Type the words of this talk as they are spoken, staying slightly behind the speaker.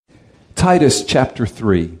Titus chapter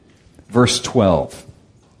 3, verse 12.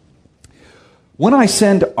 When I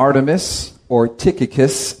send Artemas or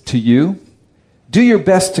Tychicus to you, do your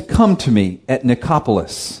best to come to me at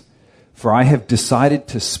Nicopolis, for I have decided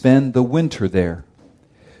to spend the winter there.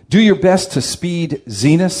 Do your best to speed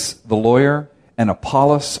Zenas the lawyer and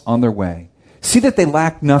Apollos on their way. See that they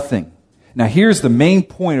lack nothing. Now here's the main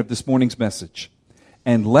point of this morning's message.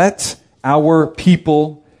 And let our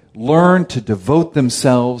people learn to devote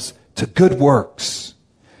themselves to good works,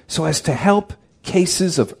 so as to help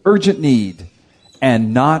cases of urgent need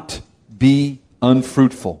and not be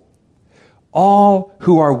unfruitful. All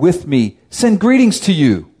who are with me send greetings to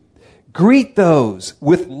you. Greet those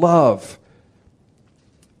with love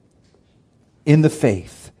in the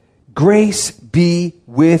faith. Grace be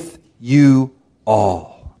with you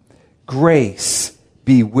all. Grace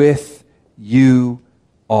be with you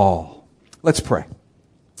all. Let's pray.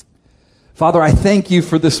 Father, I thank you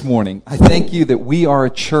for this morning. I thank you that we are a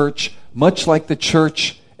church, much like the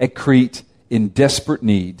church at Crete, in desperate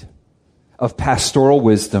need of pastoral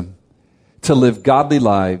wisdom to live godly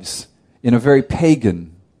lives in a very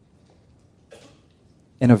pagan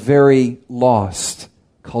and a very lost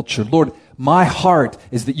culture. Lord, my heart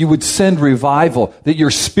is that you would send revival, that your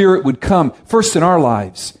Spirit would come first in our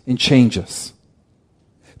lives and change us.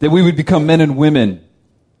 That we would become men and women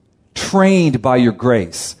trained by your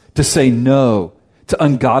grace to say no to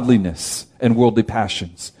ungodliness and worldly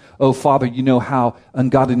passions. Oh, Father, you know how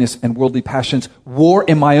ungodliness and worldly passions war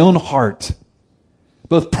in my own heart,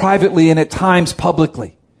 both privately and at times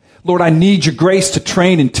publicly. Lord, I need your grace to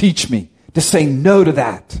train and teach me to say no to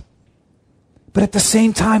that. But at the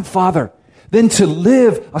same time, Father, then to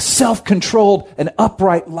live a self-controlled and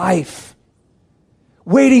upright life,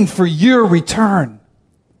 waiting for your return,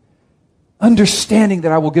 understanding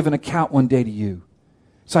that I will give an account one day to you.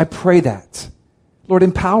 So I pray that. Lord,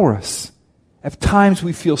 empower us. At times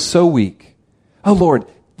we feel so weak. Oh, Lord,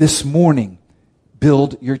 this morning,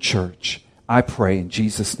 build your church. I pray in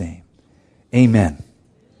Jesus' name. Amen.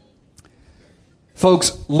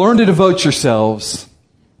 Folks, learn to devote yourselves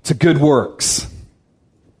to good works.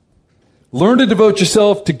 Learn to devote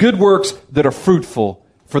yourself to good works that are fruitful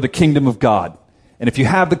for the kingdom of God. And if you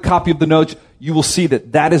have the copy of the notes, you will see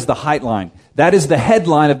that that is the headline. That is the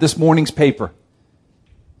headline of this morning's paper.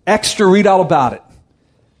 Extra, read all about it.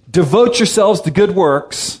 Devote yourselves to good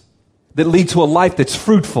works that lead to a life that's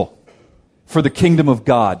fruitful for the kingdom of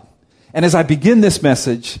God. And as I begin this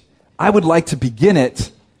message, I would like to begin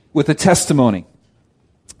it with a testimony.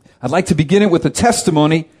 I'd like to begin it with a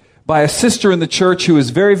testimony by a sister in the church who is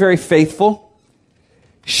very, very faithful.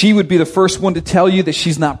 She would be the first one to tell you that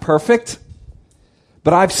she's not perfect.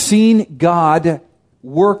 But I've seen God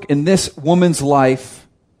work in this woman's life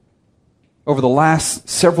over the last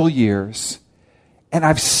several years, and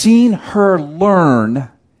I've seen her learn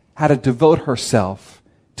how to devote herself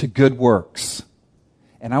to good works.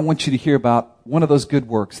 And I want you to hear about one of those good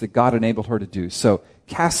works that God enabled her to do. So,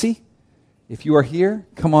 Cassie, if you are here,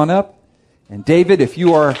 come on up. And David, if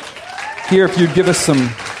you are here, if you'd give us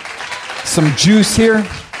some juice here.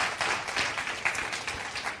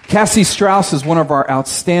 Cassie Strauss is one of our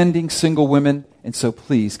outstanding single women. And so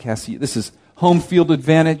please, Cassie, this is home field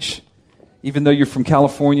advantage. Even though you're from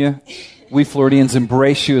California, we Floridians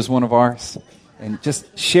embrace you as one of ours. And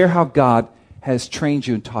just share how God has trained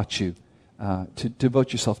you and taught you to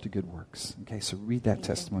devote yourself to good works. Okay, so read that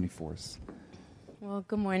testimony for us. Well,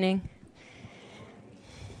 good morning.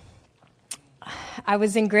 I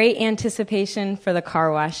was in great anticipation for the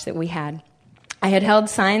car wash that we had. I had held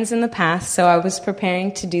signs in the past, so I was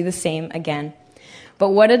preparing to do the same again. But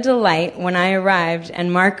what a delight when I arrived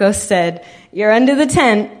and Marcos said, "You're under the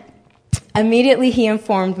tent." Immediately he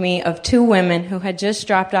informed me of two women who had just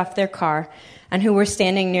dropped off their car and who were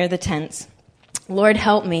standing near the tents. "Lord,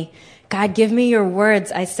 help me. God, give me your words,"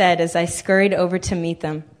 I said as I scurried over to meet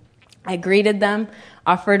them. I greeted them,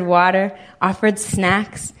 offered water, offered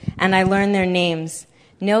snacks, and I learned their names,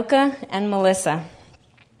 Nilka and Melissa.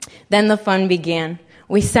 Then the fun began.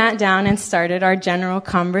 We sat down and started our general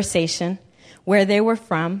conversation, where they were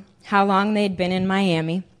from, how long they'd been in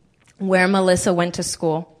Miami, where Melissa went to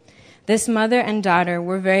school. This mother and daughter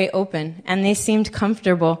were very open, and they seemed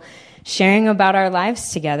comfortable sharing about our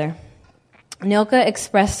lives together. Nilka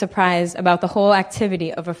expressed surprise about the whole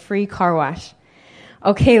activity of a free car wash.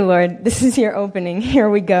 "Okay, Lord, this is your opening. Here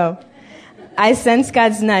we go." I sensed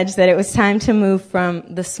God's nudge that it was time to move from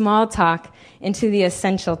the small talk into the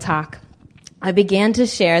essential talk. I began to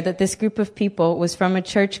share that this group of people was from a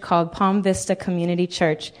church called Palm Vista Community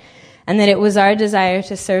Church, and that it was our desire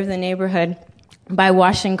to serve the neighborhood by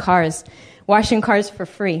washing cars for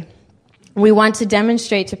free. We want to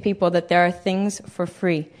demonstrate to people that there are things for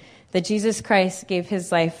free, that Jesus Christ gave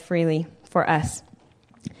his life freely for us.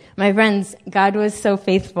 My friends, God was so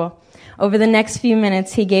faithful. Over the next few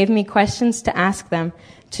minutes, he gave me questions to ask them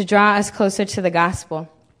to draw us closer to the gospel.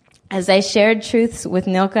 As I shared truths with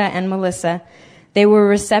Nilka and Melissa, they were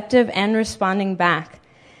receptive and responding back.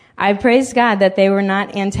 I praised God that they were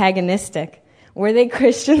not antagonistic. Were they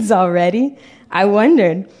Christians already? I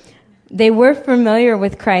wondered. They were familiar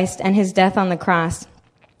with Christ and his death on the cross,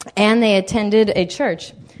 and they attended a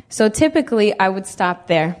church. So typically, I would stop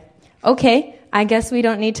there. Okay, I guess we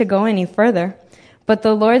don't need to go any further. But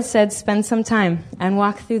the Lord said spend some time and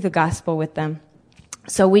walk through the gospel with them.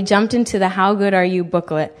 So we jumped into the How Good Are You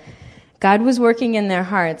booklet. God was working in their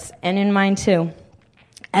hearts and in mine too.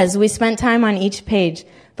 As we spent time on each page,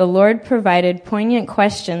 the Lord provided poignant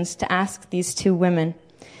questions to ask these two women,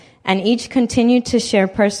 and each continued to share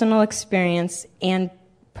personal experience and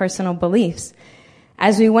personal beliefs.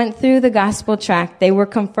 As we went through the gospel tract, they were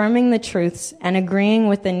confirming the truths and agreeing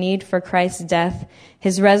with the need for Christ's death,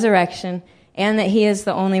 his resurrection, and that he is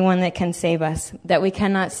the only one that can save us, that we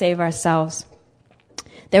cannot save ourselves.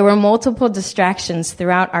 There were multiple distractions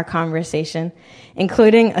throughout our conversation,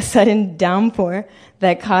 including a sudden downpour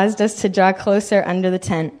that caused us to draw closer under the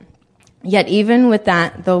tent. Yet even with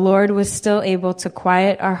that, the Lord was still able to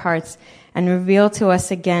quiet our hearts and reveal to us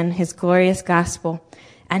again his glorious gospel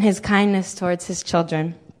and his kindness towards his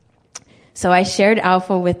children. So I shared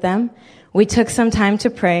Alpha with them. We took some time to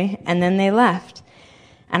pray, and then they left.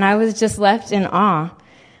 And I was just left in awe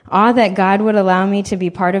that God would allow me to be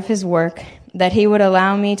part of his work, that he would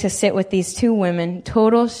allow me to sit with these two women,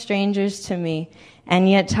 total strangers to me, and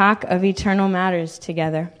yet talk of eternal matters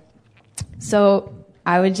together. So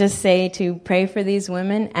I would just say to pray for these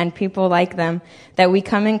women and people like them that we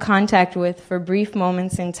come in contact with for brief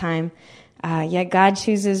moments in time, yet God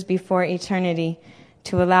chooses before eternity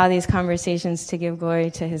to allow these conversations to give glory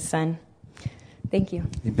to his Son. Thank you.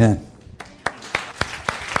 Amen.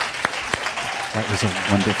 That was a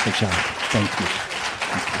wonderful job. Thank you.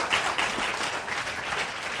 Thank you.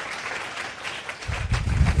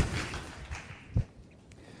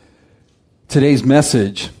 Today's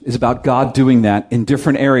message is about God doing that in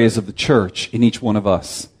different areas of the church in each one of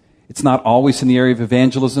us. It's not always in the area of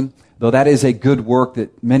evangelism, though that is a good work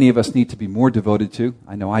that many of us need to be more devoted to.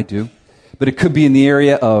 I know I do. But it could be in the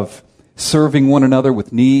area of serving one another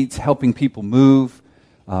with needs, helping people move.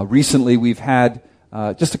 Recently, we've had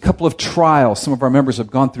just a couple of trials. Some of our members have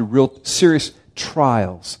gone through real serious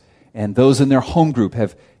trials, and those in their home group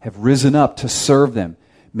have risen up to serve them,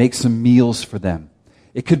 make some meals for them.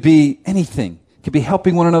 It could be anything. It could be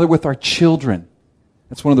helping one another with our children.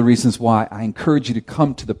 That's one of the reasons why I encourage you to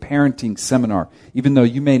come to the parenting seminar. Even though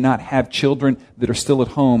you may not have children that are still at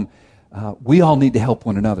home, we all need to help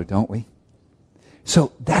one another, don't we?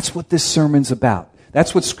 So that's what this sermon's about.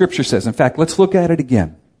 That's what Scripture says. In fact, let's look at it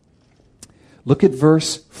again. Look at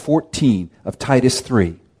verse 14 of Titus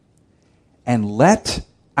 3. And let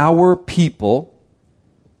our people,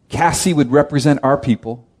 Cassie would represent our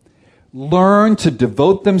people, learn to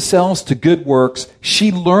devote themselves to good works.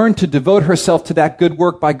 She learned to devote herself to that good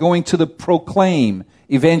work by going to the Proclaim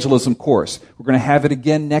evangelism course. We're going to have it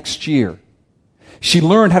again next year. She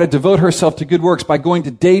learned how to devote herself to good works by going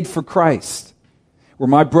to Dade for Christ, where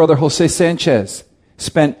my brother Jose Sanchez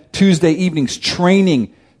spent Tuesday evenings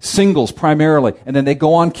training singles primarily, and then they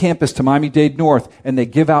go on campus to Miami-Dade North, and they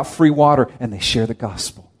give out free water, and they share the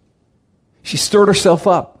gospel. She stirred herself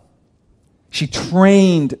up. She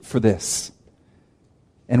trained for this.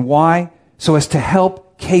 And why? So as to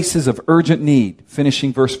help cases of urgent need,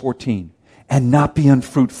 finishing verse 14, and not be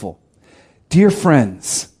unfruitful. Dear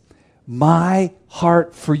friends, my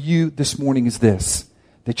heart for you this morning is this,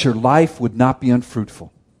 that your life would not be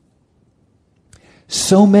unfruitful.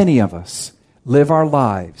 So many of us live our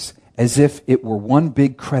lives as if it were one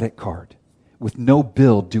big credit card with no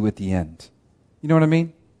bill due at the end. You know what I mean?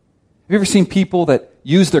 Have you ever seen people that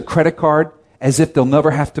use their credit card as if they'll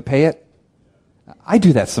never have to pay it? I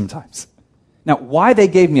do that sometimes. Now, why they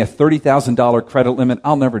gave me a $30,000 credit limit,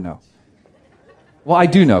 I'll never know. Well, I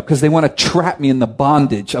do know, because they want to trap me in the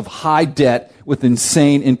bondage of high debt with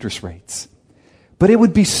insane interest rates. But it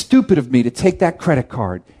would be stupid of me to take that credit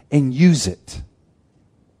card and use it,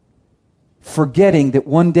 forgetting that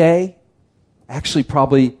one day, actually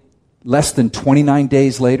probably less than 29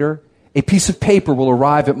 days later, a piece of paper will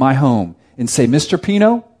arrive at my home and say, Mr.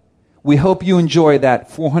 Pino, we hope you enjoy that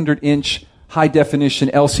 400-inch high-definition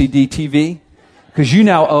LCD TV, because you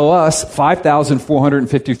now owe us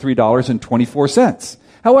 $5,453.24.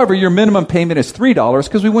 However, your minimum payment is $3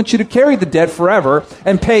 because we want you to carry the debt forever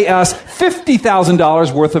and pay us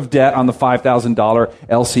 $50,000 worth of debt on the $5,000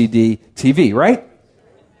 LCD TV, right?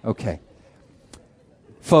 Okay.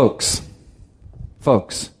 Folks,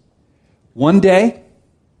 one day,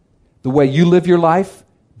 the way you live your life,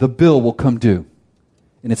 the bill will come due.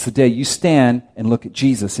 And it's the day you stand and look at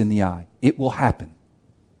Jesus in the eye. It will happen.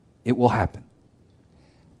 It will happen.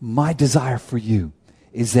 My desire for you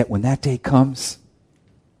is that when that day comes,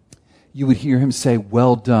 you would hear him say,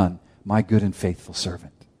 "Well done, my good and faithful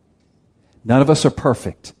servant." None of us are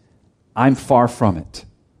perfect. I'm far from it.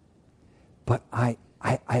 But I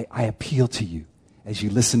appeal to you as you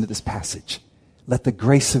listen to this passage. Let the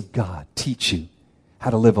grace of God teach you how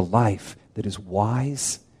to live a life that is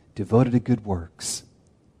wise, devoted to good works,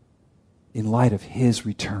 in light of his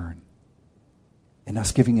return and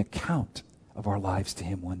us giving account of our lives to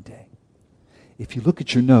him one day. If you look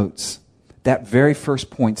at your notes, that very first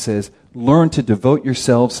point says, learn to devote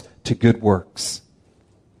yourselves to good works.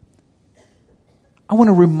 I want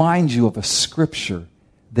to remind you of a scripture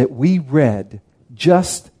that we read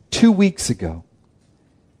just 2 weeks ago.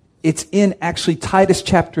 It's in actually Titus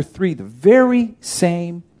chapter 3, the very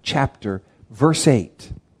same chapter, verse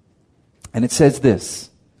 8. And it says this,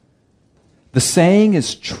 "The saying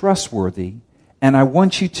is trustworthy, and I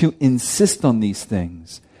want you to insist on these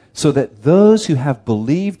things, so that those who have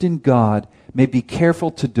believed in God may be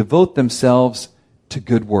careful to devote themselves to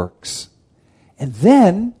good works." And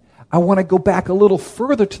then I want to go back a little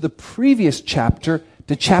further to the previous chapter,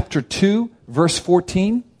 to chapter 2, verse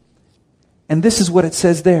 14. And this is what it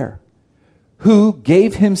says there. "Who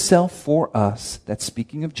gave himself for us," that's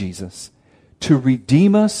speaking of Jesus, "to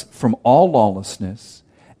redeem us from all lawlessness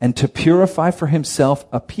and to purify for himself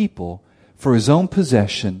a people for his own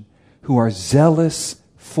possession who are zealous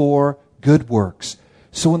for good works."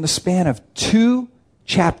 So in the span of 2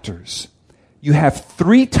 chapters, you have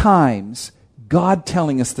 3 times God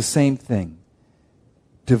telling us the same thing.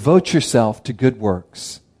 Devote yourself to good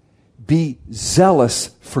works. Be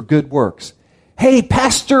zealous for good works. Hey,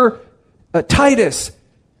 Pastor Titus,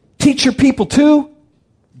 teach your people to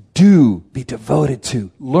be devoted to,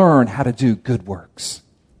 learn how to do good works.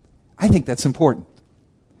 I think that's important.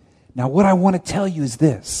 Now, what I want to tell you is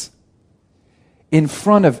this. In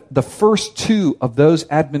front of the first 2 of those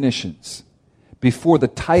admonitions, before the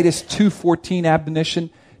Titus 2:14 admonition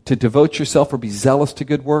to devote yourself or be zealous to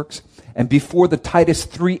good works, and before the Titus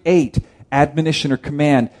 3:8 admonition or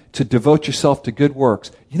command to devote yourself to good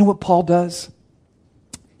works, you know what Paul does?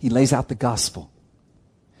 He lays out the gospel.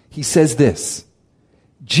 He says this,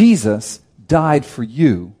 Jesus died for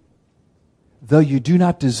you, though you do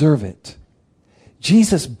not deserve it.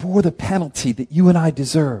 Jesus bore the penalty that you and I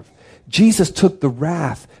deserve. Jesus took the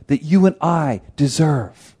wrath that you and I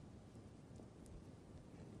deserve.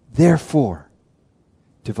 Therefore,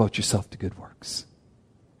 devote yourself to good works.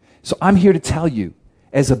 So I'm here to tell you,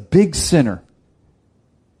 as a big sinner,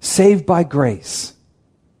 saved by grace,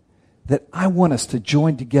 that I want us to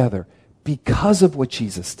join together because of what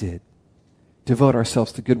Jesus did, devote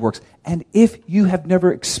ourselves to good works. And if you have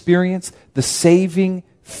never experienced the saving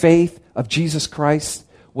faith of Jesus Christ,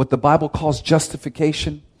 what the Bible calls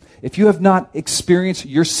justification, if you have not experienced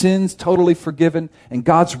your sins totally forgiven and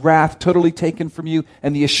God's wrath totally taken from you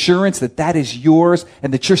and the assurance that that is yours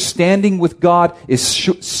and that your standing with God is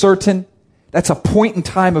certain, that's a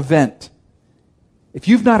point-in-time event. If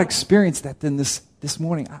you've not experienced that, then this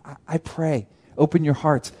morning, I pray, open your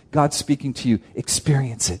hearts. God's speaking to you.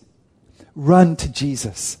 Experience it. Run to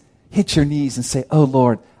Jesus. Hit your knees and say, "Oh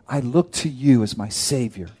Lord, I look to you as my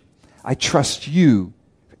Savior. I trust you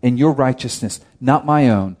in your righteousness, not my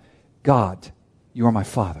own. God, you are my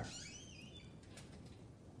Father."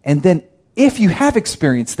 And then if you have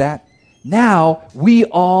experienced that, now we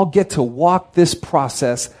all get to walk this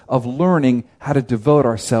process of learning how to devote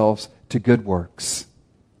ourselves to good works.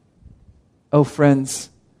 Oh, friends,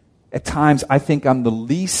 at times I think I'm the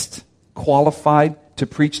least qualified to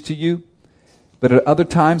preach to you. But at other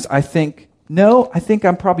times I think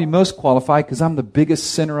I'm probably most qualified because I'm the biggest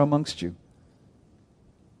sinner amongst you.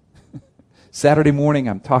 Saturday morning,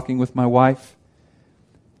 I'm talking with my wife.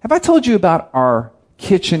 Have I told you about our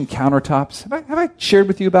kitchen countertops? Have I shared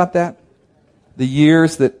with you about that? The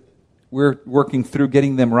years that we're working through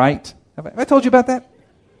getting them right? Have I told you about that?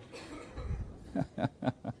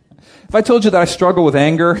 Have I told you that I struggle with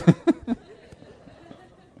anger?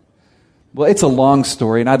 Well, it's a long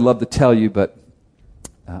story, and I'd love to tell you, but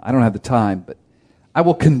I don't have the time. But I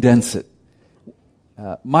will condense it.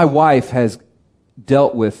 My wife has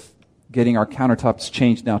dealt with getting our countertops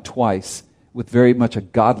changed now twice with very much a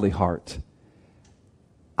godly heart.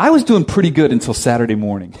 I was doing pretty good until Saturday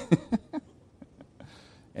morning.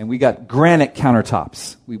 And we got granite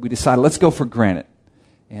countertops. We decided, let's go for granite.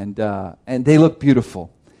 And they look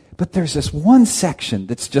beautiful. But there's this one section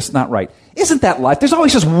that's just not right. Isn't that life? There's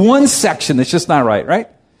always just one section that's just not right, right?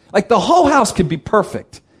 Like the whole house could be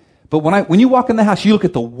perfect. But when you walk in the house, you look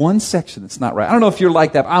at the one section that's not right. I don't know if you're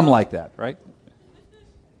like that, but I'm like that, right?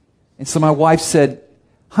 And so my wife said,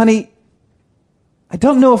 honey, I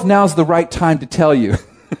don't know if now's the right time to tell you.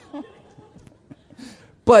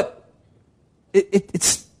 But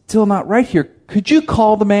it's still not right here. Could you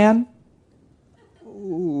call the man?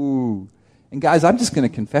 Ooh. And guys, I'm just going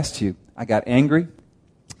to confess to you. I got angry.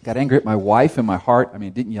 Got angry at my wife in my heart. I mean,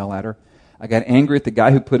 I didn't yell at her. I got angry at the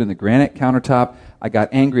guy who put in the granite countertop. I got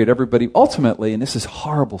angry at everybody. Ultimately, and this is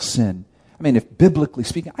horrible sin. I mean, if biblically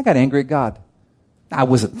speaking, I got angry at God. I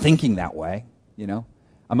wasn't thinking that way, you know.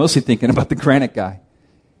 I'm mostly thinking about the granite guy.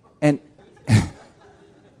 And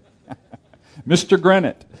Mr.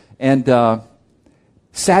 Granite. And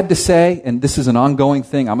sad to say, and this is an ongoing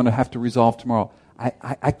thing I'm going to have to resolve tomorrow,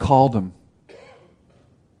 I called him.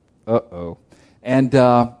 Uh-oh. And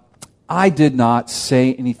I did not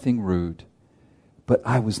say anything rude, but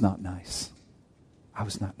I was not nice. I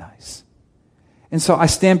was not nice. And so I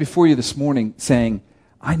stand before you this morning saying,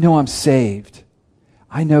 I know I'm saved.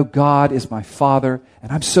 I know God is my Father,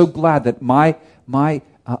 and I'm so glad that my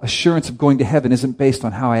assurance of going to heaven isn't based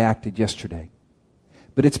on how I acted yesterday,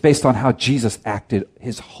 but it's based on how Jesus acted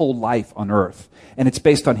his whole life on earth. And it's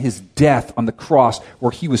based on his death on the cross,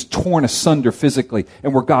 where he was torn asunder physically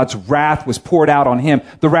and where God's wrath was poured out on him,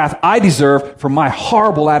 the wrath I deserved for my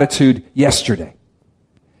horrible attitude yesterday.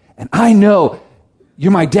 And I know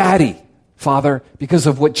you're my daddy, Father, because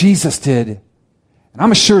of what Jesus did. And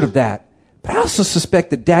I'm assured of that. But I also suspect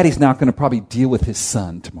that daddy's not going to probably deal with his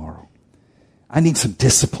son tomorrow. I need some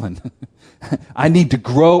discipline. I need to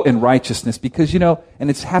grow in righteousness because, you know, and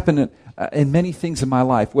it's happened in many things in my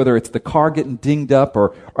life, whether it's the car getting dinged up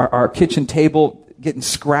or our kitchen table getting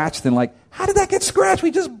scratched and like, how did that get scratched?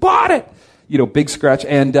 We just bought it. You know, big scratch.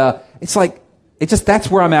 And it's like, that's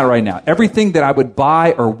where I'm at right now. Everything that I would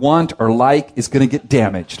buy or want or like is going to get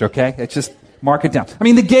damaged, okay? It's just, mark it down. I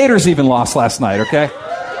mean, the Gators even lost last night, okay?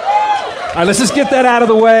 All right, let's just get that out of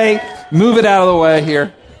the way. Move it out of the way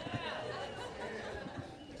here.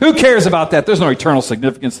 Who cares about that? There's no eternal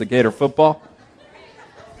significance to Gator football.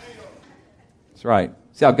 That's right.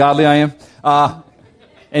 See how godly I am?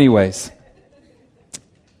 Anyways,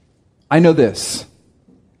 I know this.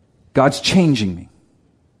 God's changing me.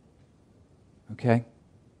 Okay?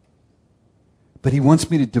 But he wants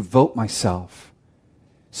me to devote myself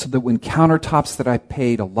so that when countertops that I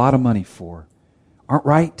paid a lot of money for aren't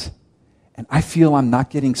right, and I feel I'm not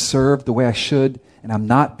getting served the way I should, and I'm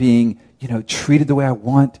not being, treated the way I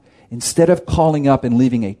want, instead of calling up and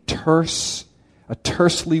leaving a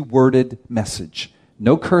tersely worded message.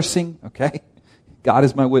 No cursing, okay? God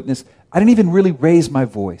is my witness. I didn't even really raise my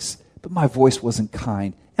voice, but my voice wasn't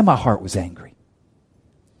kind, and my heart was angry.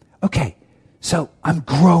 Okay, so I'm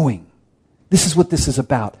growing. This is what this is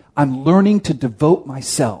about. I'm learning to devote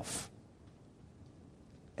myself.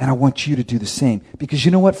 And I want you to do the same. Because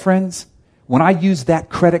you know what, friends? When I used that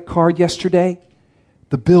credit card yesterday,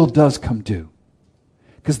 the bill does come due.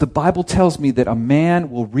 Because the Bible tells me that a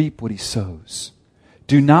man will reap what he sows.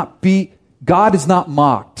 God is not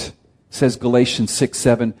mocked, says Galatians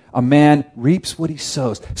 6:7. A man reaps what he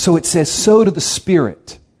sows. So it says, sow to the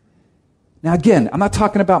Spirit. Now again, I'm not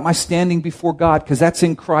talking about my standing before God, because that's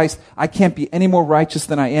in Christ. I can't be any more righteous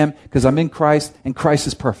than I am, because I'm in Christ, and Christ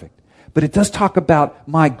is perfect. But it does talk about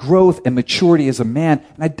my growth and maturity as a man.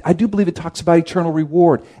 And I do believe it talks about eternal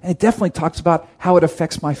reward. And it definitely talks about how it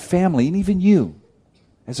affects my family and even you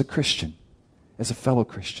as a Christian, as a fellow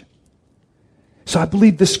Christian. So I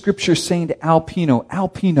believe this scripture is saying to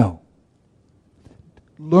Alpino,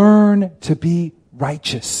 learn to be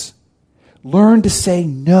righteous. Learn to say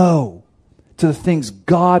no to the things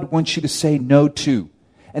God wants you to say no to.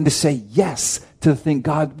 And to say yes to the thing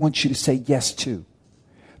God wants you to say yes to.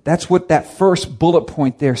 That's what that first bullet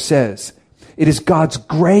point there says. It is God's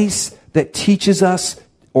grace that teaches us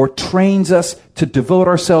or trains us to devote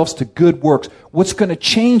ourselves to good works. What's going to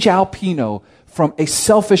change Alpino from a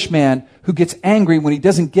selfish man who gets angry when he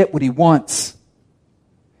doesn't get what he wants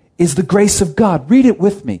is the grace of God. Read it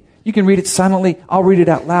with me. You can read it silently. I'll read it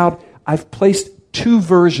out loud. I've placed 2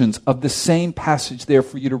 versions of the same passage there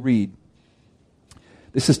for you to read.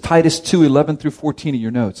 This is Titus 2:11 through 14 in your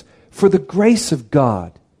notes. For the grace of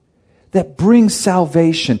God that brings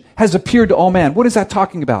salvation has appeared to all men. What is that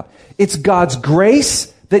talking about? It's God's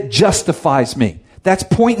grace that justifies me. That's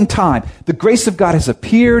point in time. The grace of God has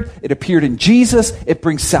appeared. It appeared in Jesus. It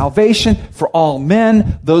brings salvation for all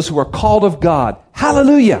men, those who are called of God.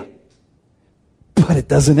 Hallelujah. But it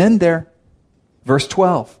doesn't end there. Verse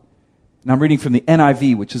 12. And I'm reading from the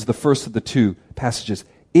NIV, which is the first of the two passages.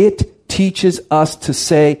 It teaches us to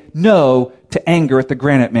say no to anger at the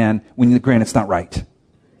granite man when the granite's not right.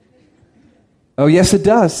 Oh, yes, it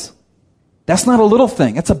does. That's not a little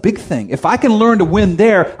thing. That's a big thing. If I can learn to win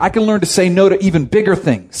there, I can learn to say no to even bigger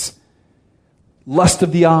things. Lust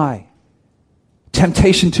of the eye,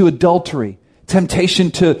 temptation to adultery,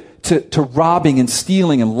 temptation to robbing and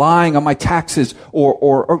stealing and lying on my taxes,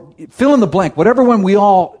 or fill in the blank, whatever one we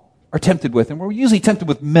all are tempted with. And we're usually tempted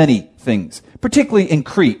with many things, particularly in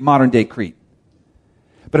Crete, modern day Crete.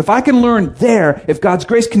 But if I can learn there, if God's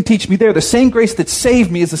grace can teach me there, the same grace that saved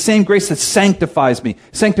me is the same grace that sanctifies me.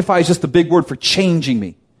 Sanctify is just a big word for changing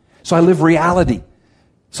me. So I live reality.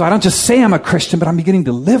 So I don't just say I'm a Christian, but I'm beginning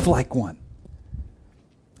to live like one.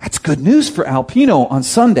 That's good news for Alpino on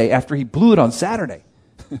Sunday after he blew it on Saturday.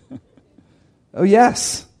 Oh,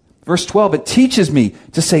 yes. Verse 12, it teaches me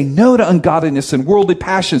to say no to ungodliness and worldly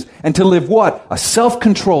passions and to live what? A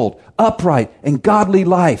self-controlled, upright, and godly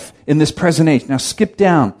life in this present age. Now skip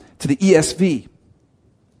down to the ESV.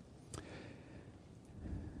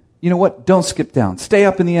 You know what? Don't skip down. Stay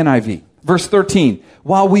up in the NIV. Verse 13,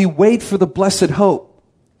 while we wait for the blessed hope,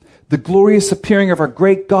 the glorious appearing of our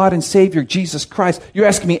great God and Savior, Jesus Christ. You're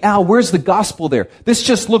asking me, Al, where's the gospel there? This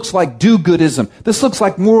just looks like do-goodism. This looks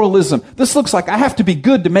like moralism. This looks like I have to be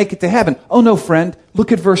good to make it to heaven. Oh no, friend.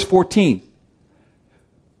 Look at verse 14.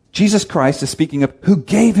 Jesus Christ is speaking of who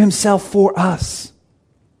gave himself for us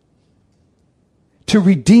to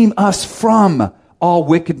redeem us from all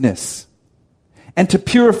wickedness and to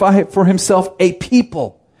purify for himself a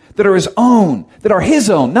people that are his own, that are his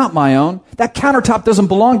own, not my own. That countertop doesn't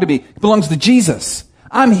belong to me. It belongs to Jesus.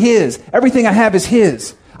 I'm his. Everything I have is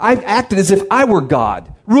his. I've acted as if I were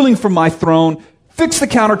God, ruling from my throne. Fix the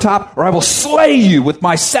countertop or I will slay you with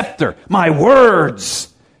my scepter, my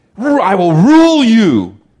words. I will rule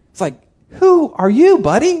you. It's like, who are you,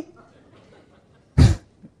 buddy? I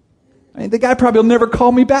mean, the guy probably will never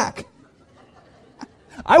call me back.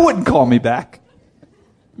 I wouldn't call me back.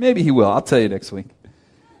 Maybe he will. I'll tell you next week.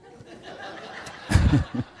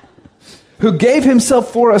 Who gave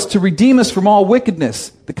himself for us to redeem us from all wickedness,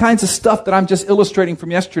 the kinds of stuff that I'm just illustrating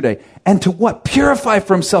from yesterday, and to what? Purify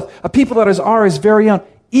for himself a people that are his very own,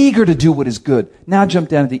 eager to do what is good. Now jump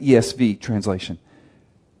down to the ESV translation.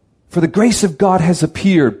 For the grace of God has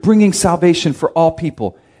appeared, bringing salvation for all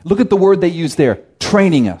people. Look at the word they use there,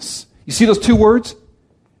 training us. You see those two words?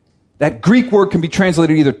 That Greek word can be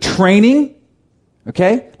translated either training,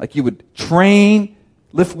 okay, like you would train,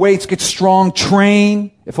 lift weights, get strong,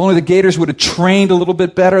 train. If only the Gators would have trained a little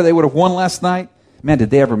bit better, they would have won last night. Man, did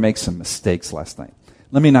they ever make some mistakes last night.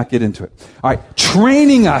 Let me not get into it. All right,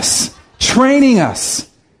 training us.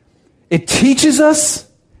 It teaches us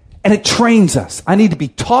and it trains us. I need to be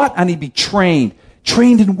taught, I need to be trained.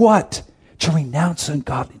 Trained in what? To renounce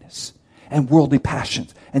ungodliness and worldly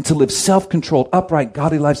passions and to live self-controlled, upright,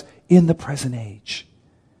 godly lives in the present age.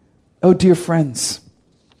 Oh, dear friends,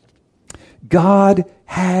 God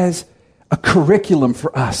has a curriculum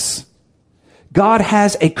for us. God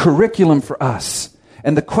has a curriculum for us.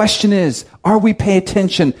 And the question is, are we paying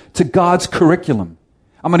attention to God's curriculum?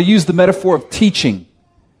 I'm going to use the metaphor of teaching.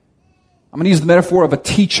 I'm going to use the metaphor of a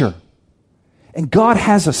teacher. And God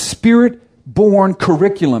has a spirit-born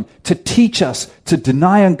curriculum to teach us to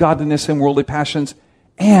deny ungodliness and worldly passions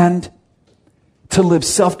and to live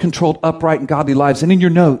self-controlled, upright, and godly lives. And in your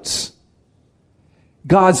notes,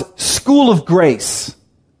 God's school of grace,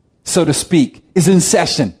 so to speak, is in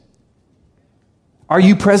session. Are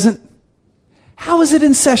you present? How is it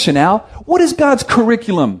in session, Al? What is God's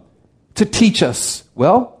curriculum to teach us?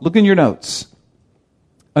 Well, look in your notes.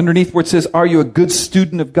 Underneath where it says, are you a good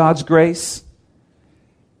student of God's grace?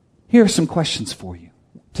 Here are some questions for you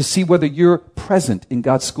to see whether you're present in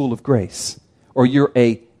God's school of grace or you're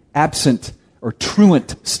a absent or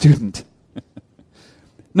truant student.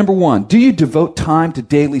 Number one, do you devote time to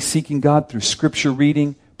daily seeking God through scripture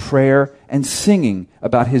reading, prayer, and singing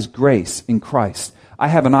about his grace in Christ? I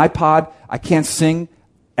have an iPod. I can't sing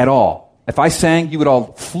at all. If I sang, you would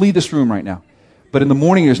all flee this room right now. But in the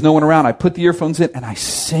morning, there's no one around. I put the earphones in and I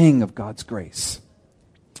sing of God's grace.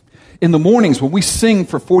 In the mornings, when we sing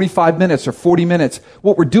for 45 minutes or 40 minutes,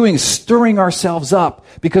 what we're doing is stirring ourselves up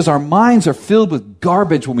because our minds are filled with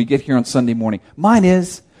garbage when we get here on Sunday morning. Mine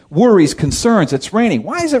is worries, concerns. It's raining.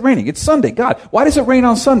 Why is it raining? It's Sunday. God, why does it rain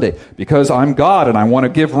on Sunday? Because I'm God and I want to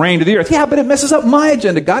give rain to the earth. Yeah, but it messes up my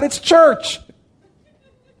agenda. God, it's church.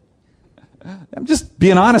 I'm just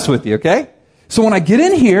being honest with you, okay? So when I get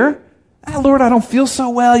in here, Lord, I don't feel so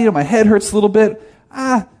well. My head hurts a little bit.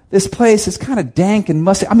 This place is kind of dank and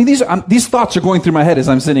musty. I mean, these thoughts are going through my head as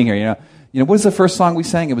I'm sitting here, what was the first song we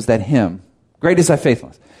sang? It was that hymn. Great is thy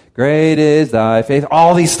faithfulness. Great is thy faith.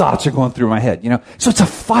 All these thoughts are going through my head, So it's a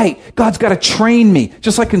fight. God's got to train me.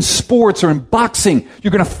 Just like in sports or in boxing,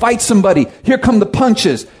 you're going to fight somebody. Here come the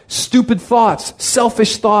punches. Stupid thoughts,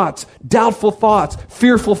 selfish thoughts, doubtful thoughts,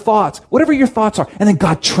 fearful thoughts, whatever your thoughts are. And then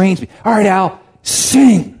God trains me. All right, Al,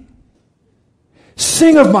 sing.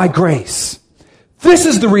 Sing of my grace. This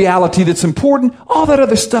is the reality that's important. All that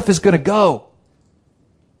other stuff is going to go.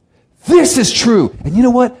 This is true. And you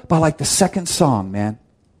know what? By like the second song, man,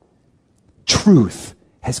 truth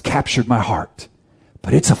has captured my heart.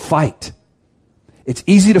 But it's a fight. It's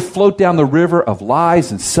easy to float down the river of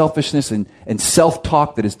lies and selfishness and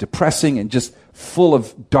self-talk that is depressing and just full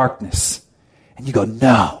of darkness. And you go,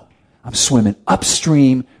 no, I'm swimming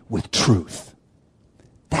upstream with truth.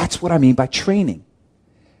 That's what I mean by training.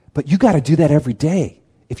 But you got to do that every day.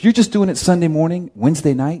 If you're just doing it Sunday morning,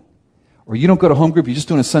 Wednesday night, or you don't go to home group, you're just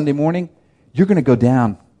doing it Sunday morning, you're going to go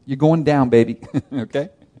down. You're going down, baby. Okay?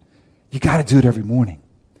 You got to do it every morning.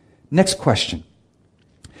 Next question.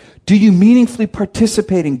 Do you meaningfully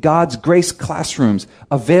participate in God's grace classrooms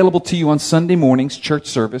available to you on Sunday mornings, church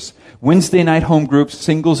service, Wednesday night home groups,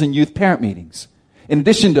 singles, and youth parent meetings? In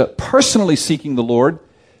addition to personally seeking the Lord,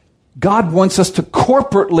 God wants us to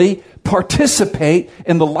corporately participate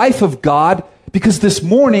in the life of God, because this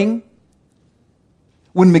morning,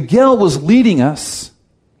 when Miguel was leading us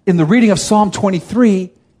in the reading of Psalm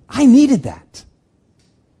 23, I needed that.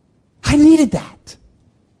 I needed that.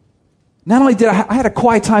 Not only did I had a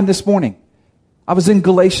quiet time this morning. I was in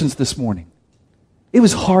Galatians this morning. It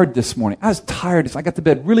was hard this morning. I was tired. I got to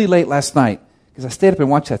bed really late last night because I stayed up and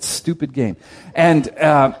watched that stupid game. And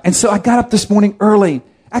so I got up this morning early.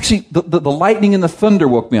 Actually, the lightning and the thunder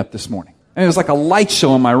woke me up this morning. And it was like a light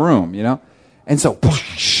show in my room, And so,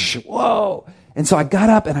 whoa. And so I got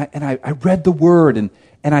up and I read the word and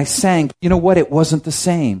I sang. You know what? It wasn't the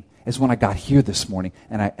same as when I got here this morning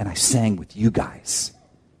and I sang with you guys.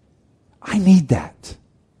 I need that.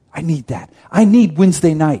 I need that. I need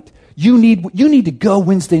Wednesday night. You need to go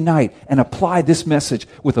Wednesday night and apply this message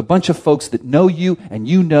with a bunch of folks that know you and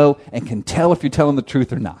and can tell if you're telling the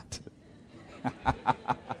truth or not.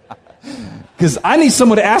 Because I need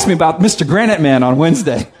someone to ask me about Mr. Granite Man on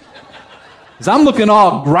Wednesday. Because I'm looking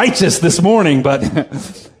all righteous this morning, but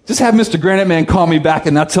just have Mr. Granite Man call me back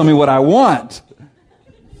and not tell me what I want.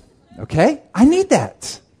 Okay? I need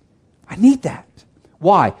that. I need that.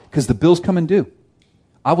 Why? Because the bill's coming due.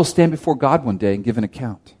 I will stand before God one day and give an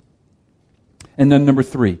account. And then number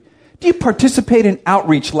 3, do you participate in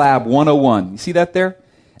Outreach Lab 101? You see that there?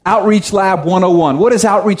 Outreach Lab 101. What is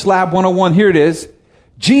Outreach Lab 101? Here it is.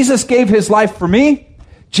 Jesus gave his life for me.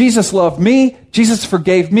 Jesus loved me. Jesus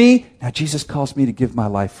forgave me. Now Jesus calls me to give my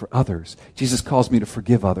life for others. Jesus calls me to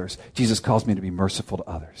forgive others. Jesus calls me to be merciful to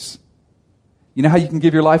others. You know how you can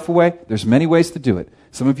give your life away? There's many ways to do it.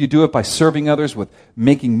 Some of you do it by serving others with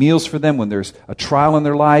making meals for them when there's a trial in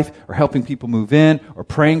their life, or helping people move in, or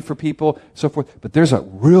praying for people, so forth. But there's a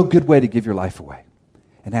real good way to give your life away,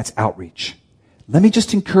 and that's outreach. Let me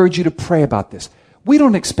just encourage you to pray about this. We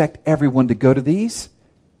don't expect everyone to go to these.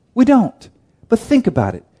 We don't. But think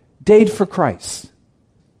about it. Date for Christ.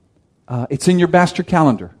 It's in your master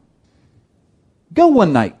calendar. Go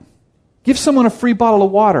one night. Give someone a free bottle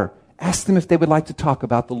of water. Ask them if they would like to talk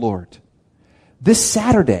about the Lord. This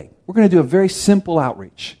Saturday, we're going to do a very simple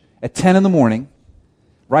outreach at 10 in the morning,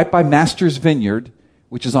 right by Master's Vineyard,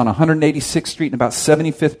 which is on 186th Street and about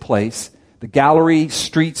 75th Place, the Gallery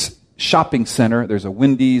Streets Shopping Center. There's a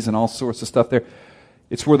Wendy's and all sorts of stuff there.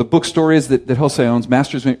 It's where the bookstore is that Jose owns,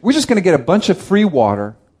 Master's Vineyard. We're just going to get a bunch of free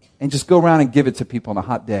water and just go around and give it to people on a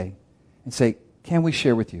hot day and say, can we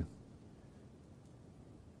share with you?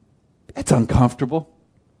 It's uncomfortable.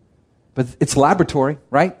 But it's laboratory,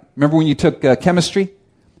 right? Remember when you took chemistry?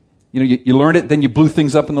 You learned it, then you blew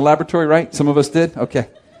things up in the laboratory, right? Some of us did? Okay.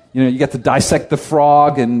 You got to dissect the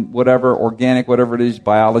frog and whatever, organic, whatever it is,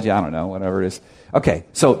 biology, I don't know, whatever it is. Okay,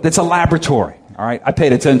 so it's a laboratory, all right? I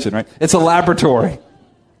paid attention, right? It's a laboratory.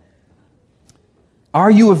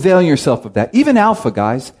 Are you availing yourself of that? Even Alpha,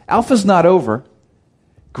 guys. Alpha's not over.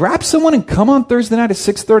 Grab someone and come on Thursday night at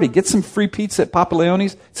 6:30. Get some free pizza at Papa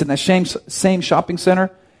Leone's. It's in that same shopping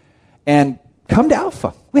center. And come to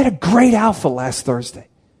Alpha. We had a great Alpha last Thursday.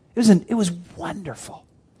 It was wonderful.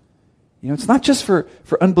 It's not just for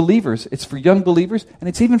unbelievers. It's for young believers, and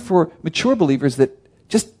it's even for mature believers that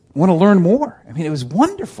just want to learn more. I mean, it was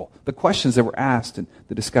wonderful, the questions that were asked and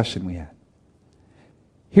the discussion we had.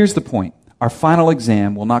 Here's the point. Our final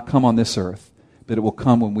exam will not come on this earth, but it will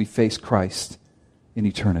come when we face Christ in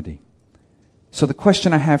eternity. So the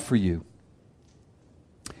question I have for you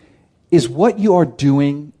is, what you are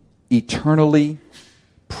doing eternally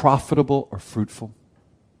profitable or fruitful?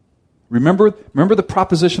 Remember the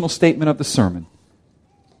propositional statement of the sermon.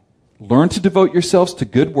 Learn to devote yourselves to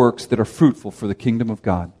good works that are fruitful for the kingdom of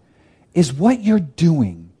God. Is what you're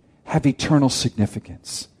doing have eternal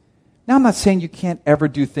significance? Now, I'm not saying you can't ever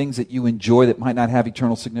do things that you enjoy that might not have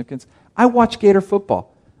eternal significance. I watch Gator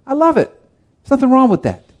football. I love it. There's nothing wrong with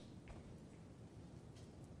that.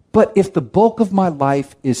 But if the bulk of my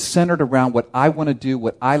life is centered around what I want to do,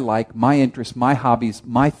 what I like, my interests, my hobbies,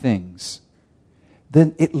 my things,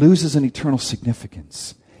 then it loses an eternal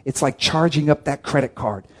significance. It's like charging up that credit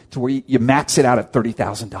card to where you max it out at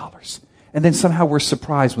 $30,000. And then somehow we're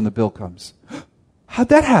surprised when the bill comes. How'd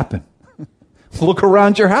that happen? Look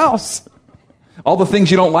around your house. All the things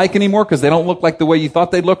you don't like anymore because they don't look like the way you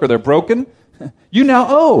thought they'd look, or they're broken, you now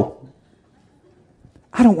owe.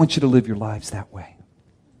 I don't want you to live your lives that way.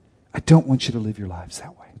 I don't want you to live your lives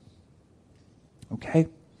that way. Okay?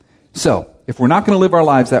 So, if we're not going to live our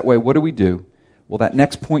lives that way, what do? Well, that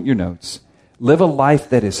next point in your notes. Live a life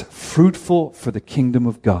that is fruitful for the kingdom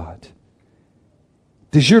of God.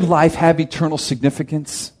 Does your life have eternal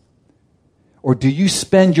significance? Or do you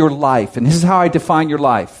spend your life, and this is how I define your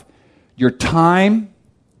life, your time,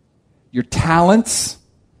 your talents,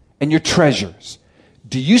 and your treasures.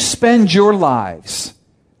 Do you spend your lives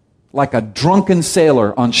like a drunken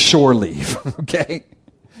sailor on shore leave? Okay?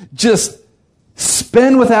 Just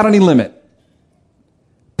spend without any limit.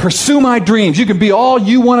 Pursue my dreams. You can be all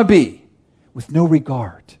you want to be, with no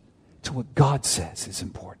regard to what God says is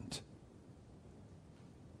important.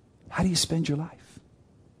 How do you spend your life?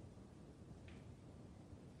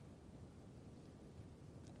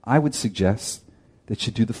 I would suggest that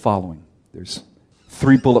you do the following. There's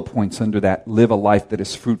 3 bullet points under that. Live a life that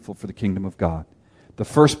is fruitful for the kingdom of God. The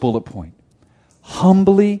first bullet point: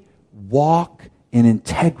 humbly walk in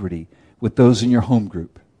integrity with those in your home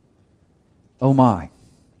group. Oh my.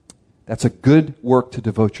 That's a good work to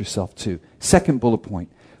devote yourself to. Second bullet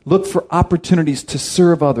point: look for opportunities to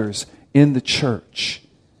serve others in the church.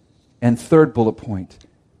 And third bullet point: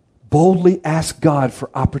 boldly ask God for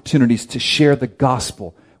opportunities to share the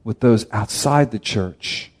gospel with those outside the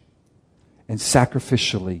church and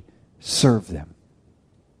sacrificially serve them.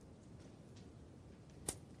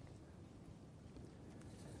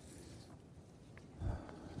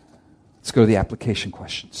 Let's go to the application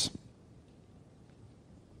questions.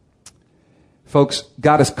 Folks,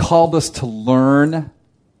 God has called us to learn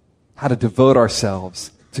how to devote ourselves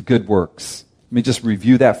to good works. Let me just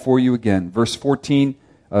review that for you again. Verse 14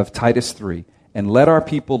 of Titus 3. And let our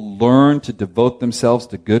people learn to devote themselves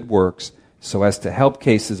to good works so as to help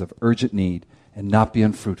cases of urgent need and not be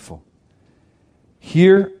unfruitful.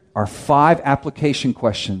 Here are 5 application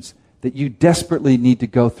questions that you desperately need to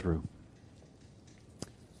go through.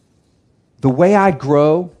 The way I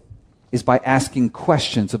grow is by asking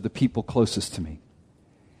questions of the people closest to me,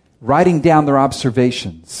 writing down their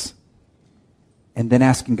observations, and then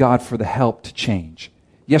asking God for the help to change.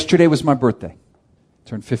 Yesterday was my birthday. I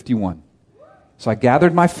turned 51. So I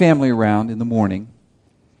gathered my family around in the morning,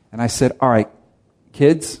 and I said, all right,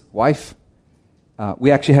 kids, wife, we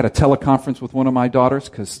actually had a teleconference with one of my daughters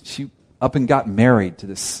because she up and got married to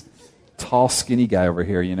this tall, skinny guy over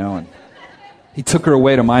here, and he took her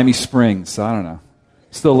away to Miami Springs, so I don't know.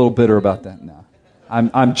 Still a little bitter about that now.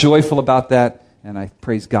 I'm joyful about that, and I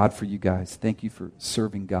praise God for you guys. Thank you for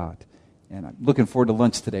serving God. And I'm looking forward to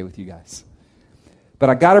lunch today with you guys. But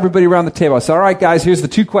I got everybody around the table. I said, all right, guys, here's the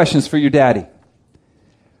 2 questions for your daddy.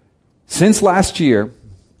 Since last year,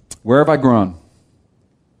 where have I grown?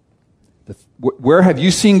 Where have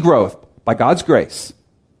you seen growth by God's grace?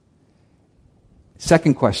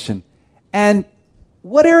 Second question, and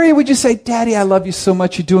what area would you say, Daddy, I love you so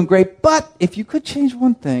much, you're doing great, but if you could change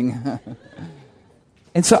one thing.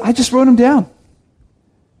 And so I just wrote them down.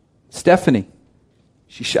 Stephanie.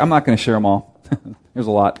 I'm not going to share them all. There's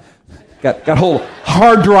a lot. Got whole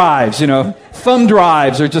hard drives, thumb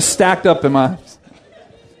drives are just stacked up in my...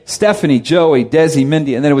 Stephanie, Joey, Desi,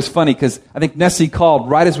 Mindy, and then it was funny because I think Nessie called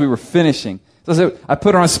right as we were finishing. So I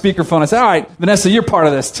put her on speakerphone. I said, all right, Vanessa, you're part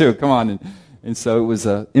of this too. Come on. And so it was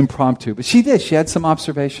impromptu. But she did. She had some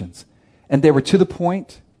observations. And they were to the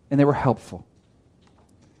point, and they were helpful.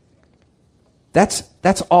 That's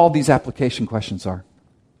all these application questions are,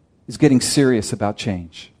 is getting serious about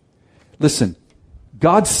change. Listen,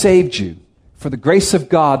 God saved you for the grace of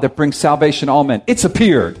God that brings salvation to all men. It's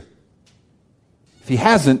appeared. If he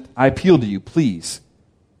hasn't, I appeal to you, please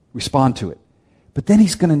respond to it. But then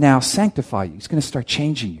he's going to now sanctify you. He's going to start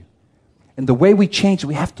changing you. And the way we change,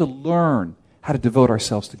 we have to learn how to devote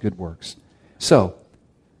ourselves to good works. So,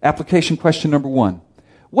 application question number 1.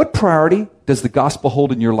 What priority does the gospel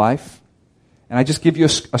hold in your life? And I just give you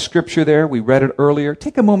a scripture there. We read it earlier.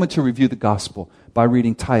 Take a moment to review the gospel by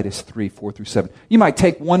reading Titus 3, 4 through 7. You might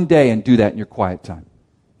take one day and do that in your quiet time.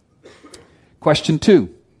 Question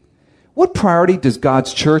 2. What priority does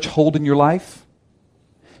God's church hold in your life?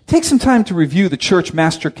 Take some time to review the church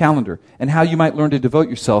master calendar and how you might learn to devote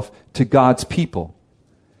yourself to God's people.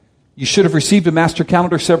 You should have received a master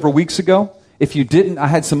calendar several weeks ago. If you didn't, I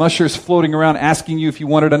had some ushers floating around asking you if you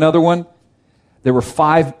wanted another one. There were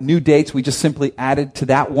 5 new dates we just simply added to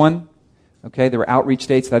that one. Okay, there were outreach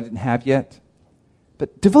dates that I didn't have yet.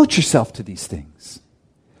 But devote yourself to these things.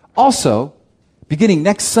 Also, beginning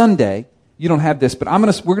next Sunday, you don't have this, but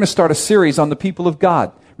we're going to start a series on the people of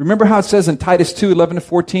God. Remember how it says in Titus 2, 11 to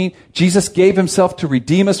 14, Jesus gave himself to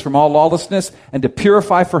redeem us from all lawlessness and to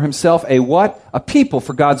purify for himself a what? A people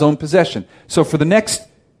for God's own possession. So for the next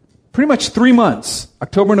pretty much 3 months,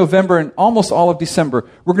 October, November, and almost all of December,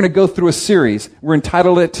 we're going to go through a series. We're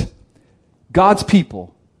entitled it, God's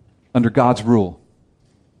People Under God's Rule.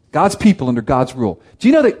 God's people under God's rule. Do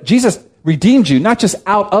you know that Jesus redeemed you not just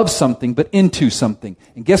out of something, but into something?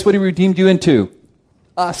 And guess what he redeemed you into?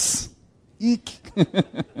 Us. Eek.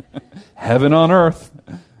 Heaven on earth.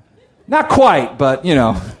 Not quite, but,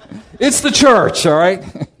 it's the church, all right?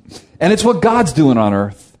 And it's what God's doing on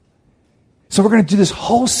earth. So we're going to do this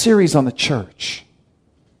whole series on the church.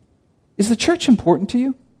 Is the church important to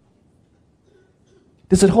you?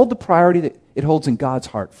 Does it hold the priority that it holds in God's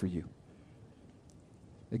heart for you?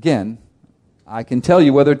 Again, I can tell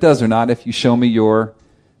you whether it does or not if you show me your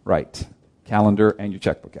calendar and your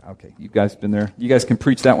checkbook. Okay, you guys been there. You guys can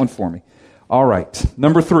preach that one for me. All right,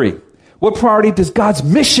 number 3. What priority does God's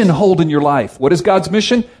mission hold in your life? What is God's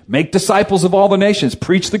mission? Make disciples of all the nations.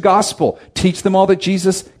 Preach the gospel. Teach them all that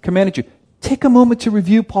Jesus commanded you. Take a moment to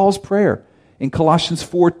review Paul's prayer in Colossians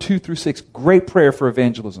 4, 2 through 6. Great prayer for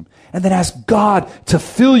evangelism. And then ask God to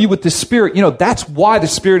fill you with the Spirit. That's why the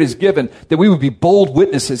Spirit is given, that we would be bold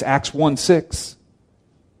witnesses, Acts 1, 6.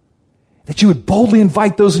 That you would boldly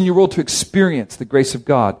invite those in your world to experience the grace of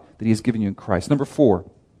God that he has given you in Christ. Number 4.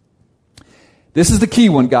 This is the key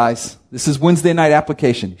one, guys. This is Wednesday night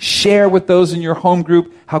application. Share with those in your home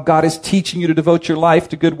group how God is teaching you to devote your life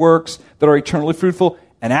to good works that are eternally fruitful,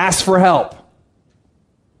 and ask for help.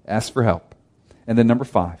 Ask for help. And then number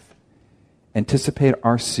 5, anticipate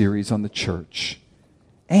our series on the church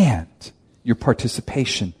and your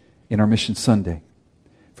participation in our Mission Sunday.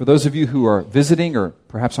 For those of you who are visiting or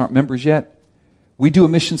perhaps aren't members yet, we do a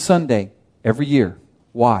Mission Sunday every year.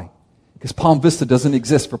 Why? Because Palm Vista doesn't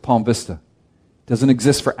exist for Palm Vista. It doesn't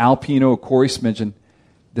exist for Alpino or Corey Smidgen.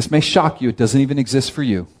 This may shock you. It doesn't even exist for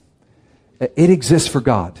you. It exists for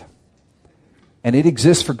God. And it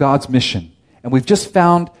exists for God's mission. And we've just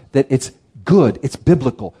found that it's good. It's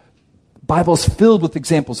biblical. The Bible is filled with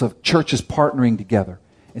examples of churches partnering together.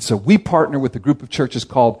 And so we partner with a group of churches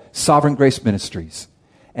called Sovereign Grace Ministries.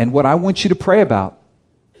 And what I want you to pray about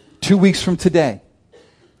 2 weeks from today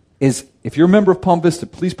is, if you're a member of Palm Vista,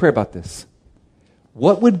 please pray about this.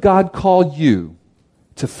 What would God call you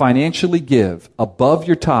to financially give above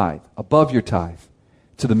your tithe,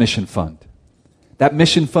 to the mission fund? That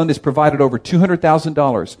mission fund has provided over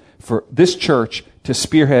 $200,000 for this church to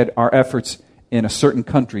spearhead our efforts in a certain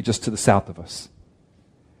country just to the south of us.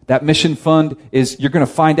 That mission fund is, you're going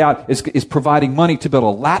to find out, is providing money to build a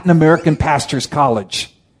Latin American pastors'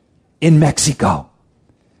 college in Mexico.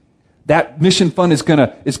 That mission fund is going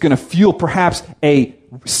to fuel perhaps a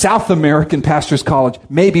South American pastors' college,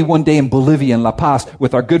 maybe one day in Bolivia, in La Paz,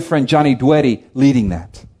 with our good friend Johnny Duetti leading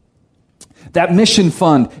that. That mission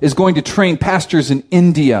fund is going to train pastors in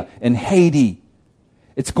India and Haiti.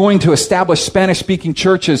 It's going to establish Spanish-speaking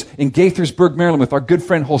churches in Gaithersburg, Maryland, with our good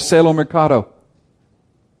friend Joselo Mercado.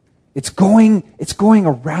 It's going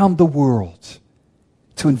around the world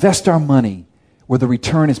to invest our money where the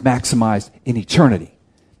return is maximized in eternity.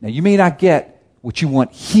 Now, you may not get what you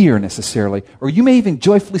want here necessarily, or you may even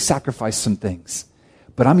joyfully sacrifice some things.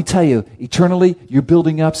 But I'm going to tell you, eternally, you're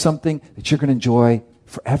building up something that you're going to enjoy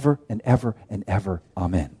forever and ever and ever.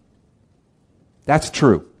 Amen. That's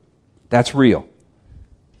true. That's real.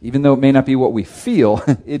 Even though it may not be what we feel,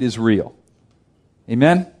 it is real.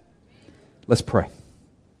 Amen? Let's pray.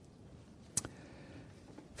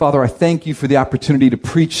 Father, I thank you for the opportunity to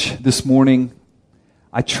preach this morning.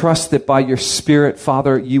 I trust that by your Spirit,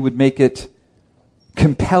 Father, you would make it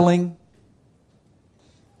compelling,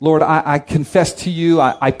 Lord, I confess to you,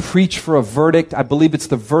 I preach for a verdict. I believe it's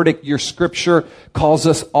the verdict your scripture calls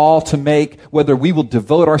us all to make, whether we will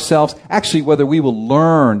devote ourselves, actually whether we will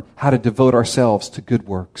learn how to devote ourselves to good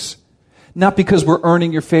works. Not because we're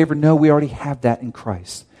earning your favor. No, we already have that in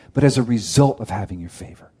Christ, but as a result of having your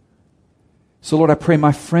favor. So Lord, I pray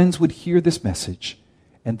my friends would hear this message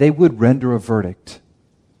and they would render a verdict.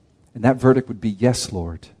 And that verdict would be, yes,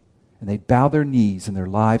 Lord. And they'd bow their knees and their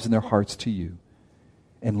lives and their hearts to you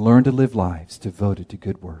and learn to live lives devoted to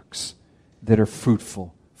good works that are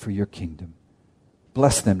fruitful for your kingdom.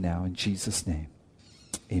 Bless them now in Jesus' name.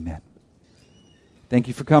 Amen. Thank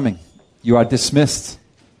you for coming. You are dismissed.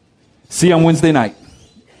 See you on Wednesday night.